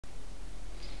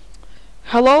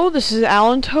Hello, this is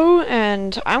Alento,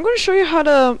 and I'm going to show you how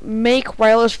to make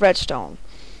wireless redstone.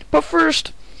 But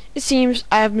first, it seems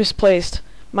I have misplaced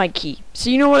my key. So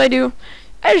you know what I do?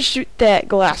 I just shoot that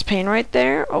glass pane right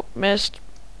there. Oh, missed.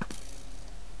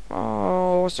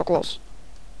 Oh, so close.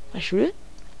 I shoot it?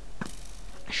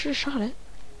 I should have shot it.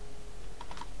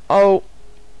 Oh.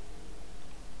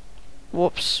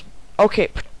 Whoops. Okay.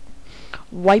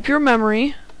 Wipe your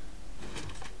memory.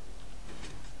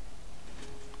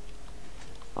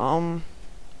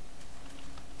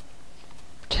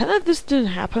 Pretend that this didn't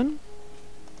happen.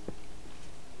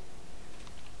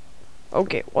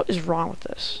 Okay, what is wrong with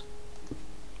this?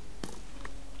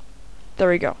 There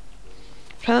we go.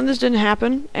 Pretend this didn't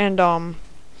happen, and,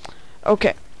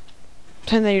 okay.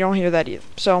 Pretend that you don't hear that either.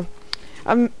 So,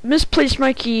 I misplaced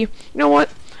my key. You know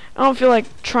what? I don't feel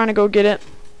like trying to go get it.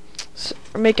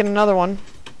 Or making another one.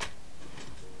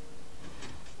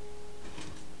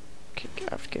 Okay,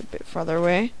 I have to get a bit farther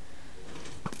away.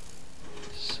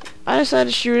 So, I decided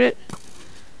to shoot it,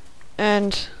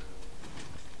 and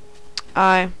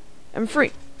I am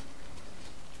free.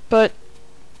 But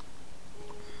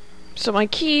so my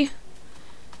key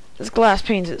is glass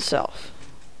panes itself.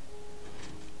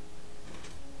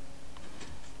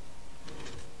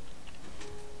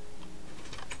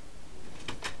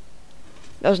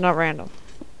 That was not random.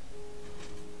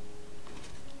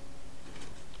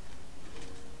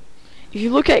 If you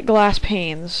look at glass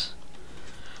panes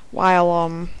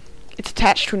while it's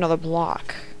attached to another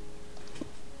block,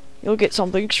 you'll get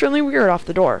something extremely weird off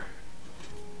the door.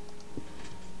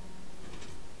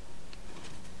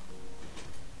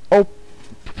 Oh.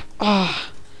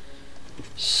 Ah.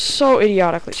 So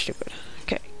idiotically stupid.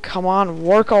 Okay, come on,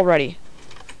 work already.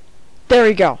 There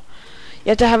we go. You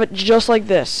have to have it just like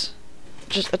this.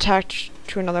 Just attached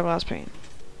to another glass pane.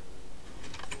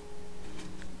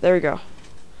 There we go.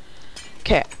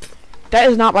 Okay. That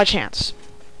is not by chance.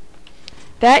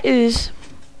 That is,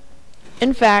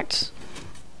 in fact,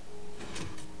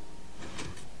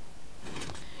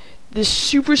 this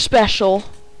super special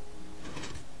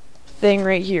thing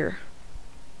right here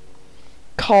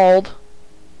called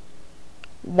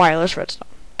wireless redstone.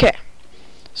 Okay,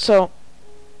 so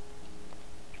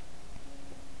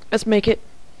let's make it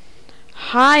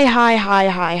high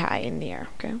in the air.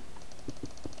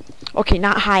 Okay,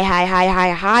 not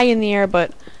high in the air,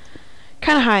 but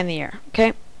kind of high in the air.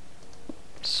 Okay,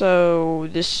 so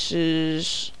this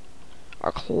is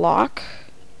our clock.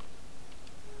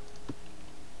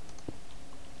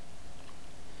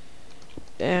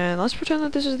 And let's pretend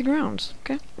that this is the ground,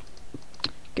 okay?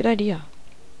 Good idea.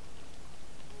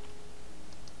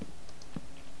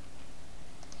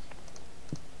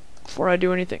 Before I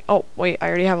do anything... Oh, wait, I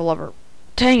already have a lever.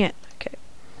 Dang it! Okay.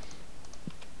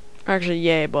 Actually,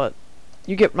 yay, but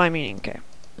you get my meaning, okay?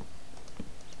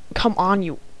 Come on,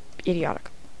 you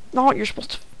idiotic. No, you're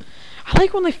supposed to... I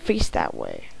like when they face that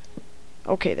way.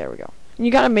 Okay, there we go. And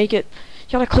you gotta make it...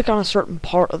 You gotta click on a certain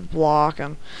part of the block,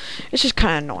 and it's just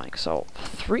kind of annoying. So,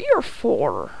 3 or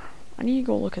 4? I need to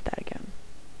go look at that again.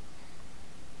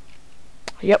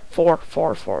 Yep, 4.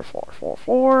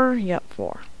 Yep,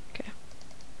 4. Okay.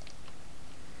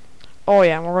 Oh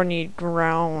yeah, and we're gonna need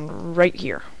ground right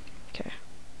here. Okay.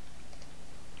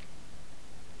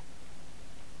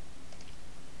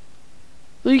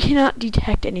 You cannot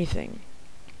detect anything.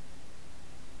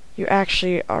 You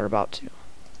actually are about to.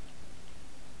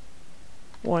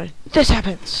 When this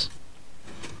happens.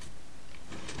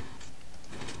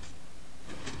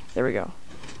 There we go.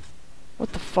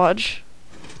 What the fudge?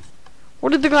 Where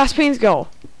did the glass panes go?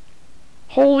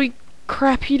 Holy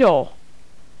crapito.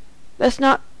 That's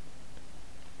not...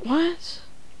 What?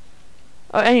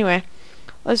 Anyway.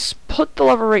 Let's put the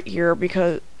lever right here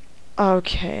because...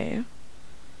 Okay.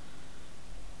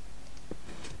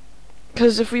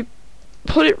 Because if we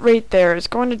put it right there, it's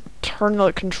going to turn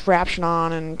the contraption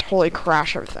on and totally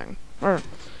crash everything. Or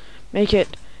make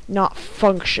it not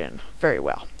function very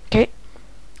well. Okay?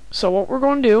 So what we're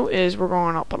going to do is we're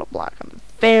going to put a block on the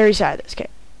very side of this. Okay?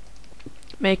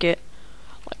 Make it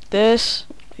like this,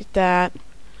 like that,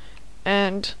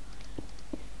 and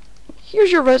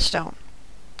here's your redstone.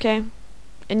 Okay?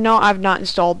 And no, I've not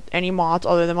installed any mods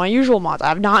other than my usual mods. I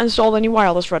have not installed any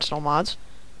wireless redstone mods.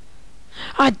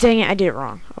 Ah, dang it, I did it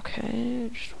wrong. Okay,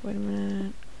 just wait a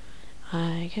minute.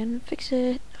 I can fix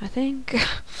it, I think.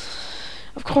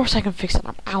 Of course I can fix it.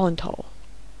 I'm Alento.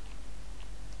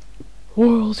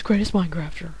 World's greatest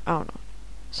Minecrafter. I don't know.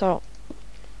 So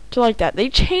like that. They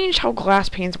changed how glass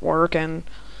panes work, and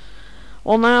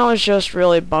well, now it's just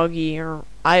really buggy, or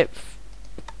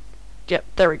yep,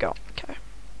 there we go. Okay.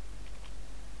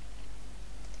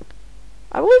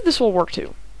 I believe this will work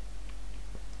too.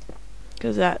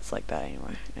 because that's like that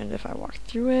anyway. And if I walk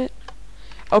through it,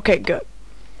 okay, good.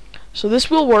 So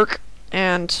this will work,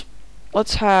 and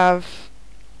let's have,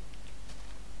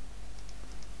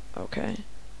 okay,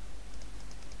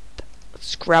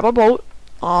 let's grab a boat.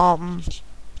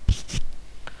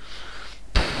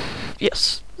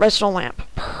 Yes, redstone lamp,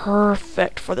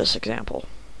 perfect for this example.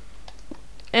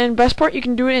 And best part, you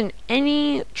can do it in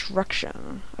any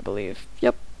direction, I believe.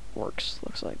 Yep, works.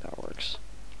 Looks like that works.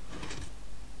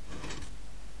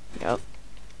 Yep.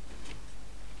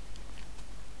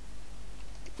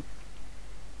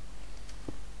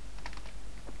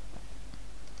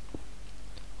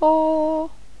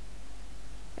 Oh.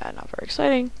 Yeah, not very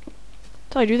exciting.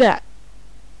 Until I do that.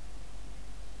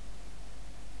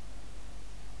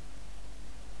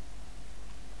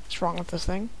 What's wrong with this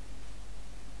thing?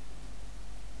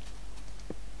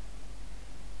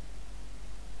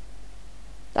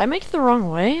 Did I make it the wrong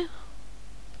way?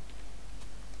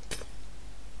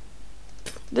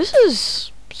 This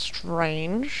is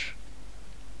strange.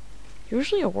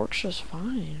 Usually it works just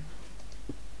fine.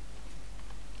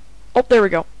 Oh, there we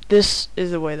go. This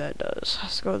is the way that it does.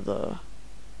 Let's go to the...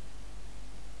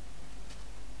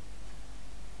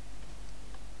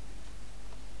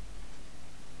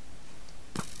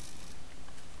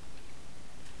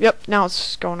 Yep, now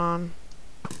it's going on.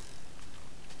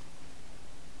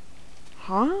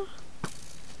 Huh?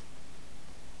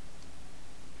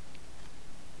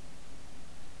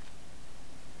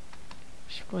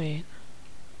 Wait.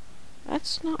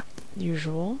 That's not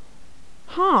usual.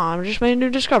 Huh, I just made a new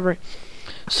discovery.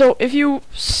 So, if you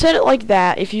set it like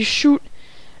that, if you shoot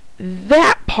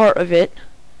that part of it,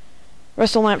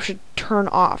 redstone lamp should turn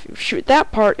off. If you shoot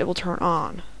that part, it will turn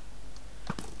on.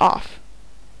 Off.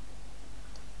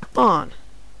 On.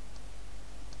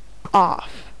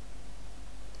 Off.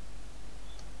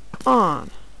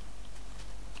 On.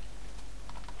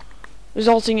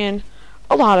 Resulting in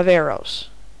a lot of arrows.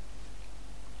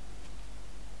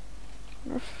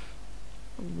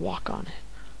 Walk on it.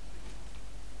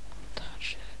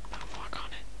 Touch it. Not walk on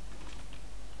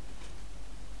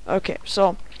it. Okay,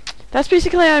 so that's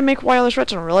basically how I make wireless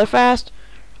redstone really fast.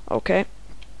 Okay.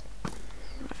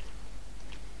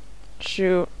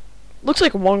 Shoot. Looks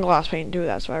like one glass pane too,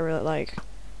 that's what I really like.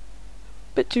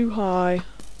 Bit too high.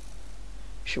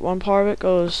 Shoot one part of it,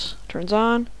 goes, turns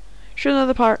on. Shoot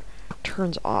another part,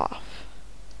 turns off.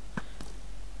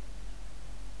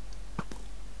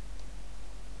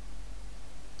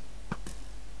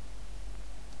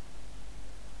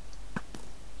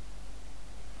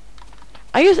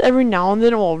 I guess every now and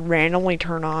then it will randomly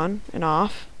turn on and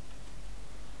off.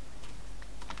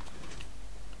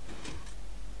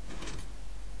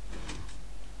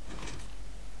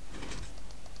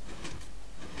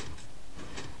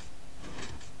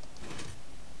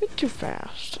 Bit too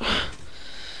fast.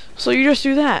 So you just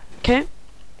do that, okay?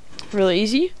 Really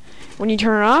easy. When you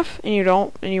turn it off and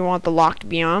you want the lock to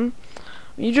be on,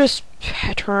 you just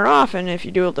turn it off, and if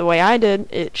you do it the way I did,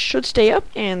 it should stay up,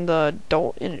 and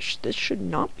this should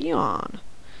not be on.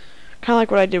 Kind of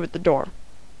like what I did with the door.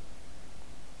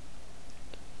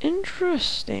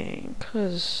 Interesting,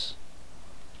 cause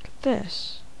look at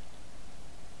this.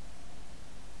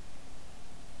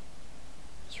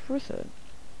 It's worth it.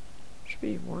 Should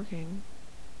be working.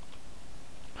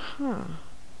 Huh.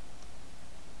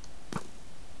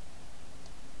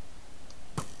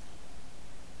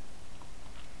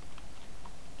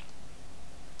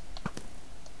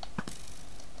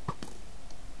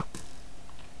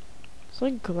 It's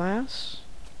like glass.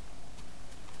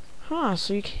 Huh,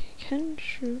 so you can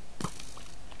shoot.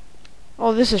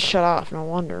 Oh, this is shut off, no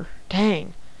wonder.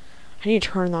 Dang. I need to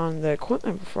turn on the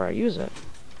equipment before I use it.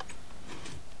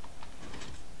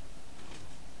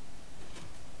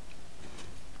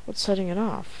 What's setting it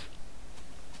off?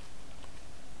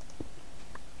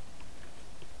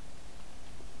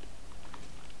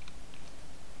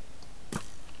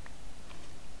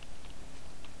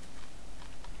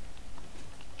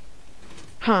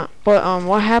 Huh, but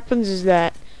what happens is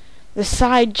that the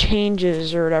side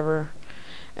changes or whatever,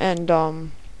 and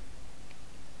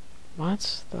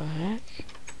what the heck?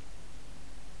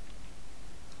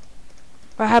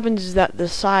 What happens is that the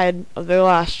side of the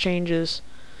glass changes,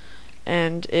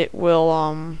 and it will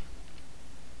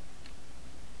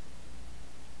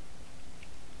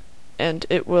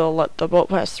let the boat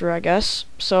pass through, I guess.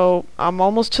 So I'm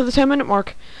almost to the 10-minute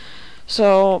mark.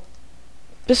 So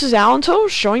this is Alento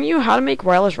showing you how to make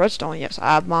wireless redstone. Yes,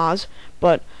 I have mods,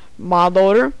 but mod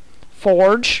loader,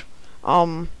 forge,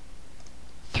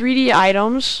 3D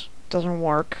items doesn't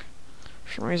work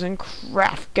for some reason.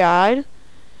 Craft guide,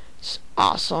 it's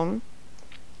awesome.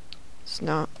 It's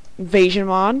not invasion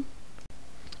mod.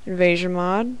 invasion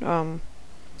mod. I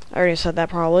already said that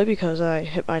probably because I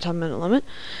hit my 10-minute limit.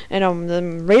 And the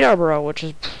radar burrow, which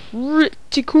is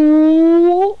pretty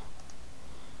cool.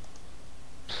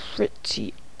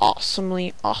 Pretty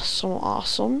awesomely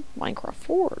awesome. Minecraft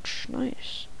Forge,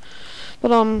 nice.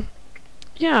 But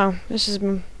yeah, this is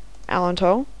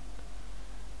Alento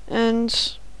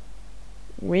and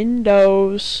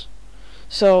Windows.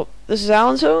 So this is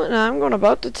Alento, and I'm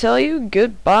about to tell you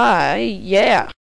goodbye. Yeah.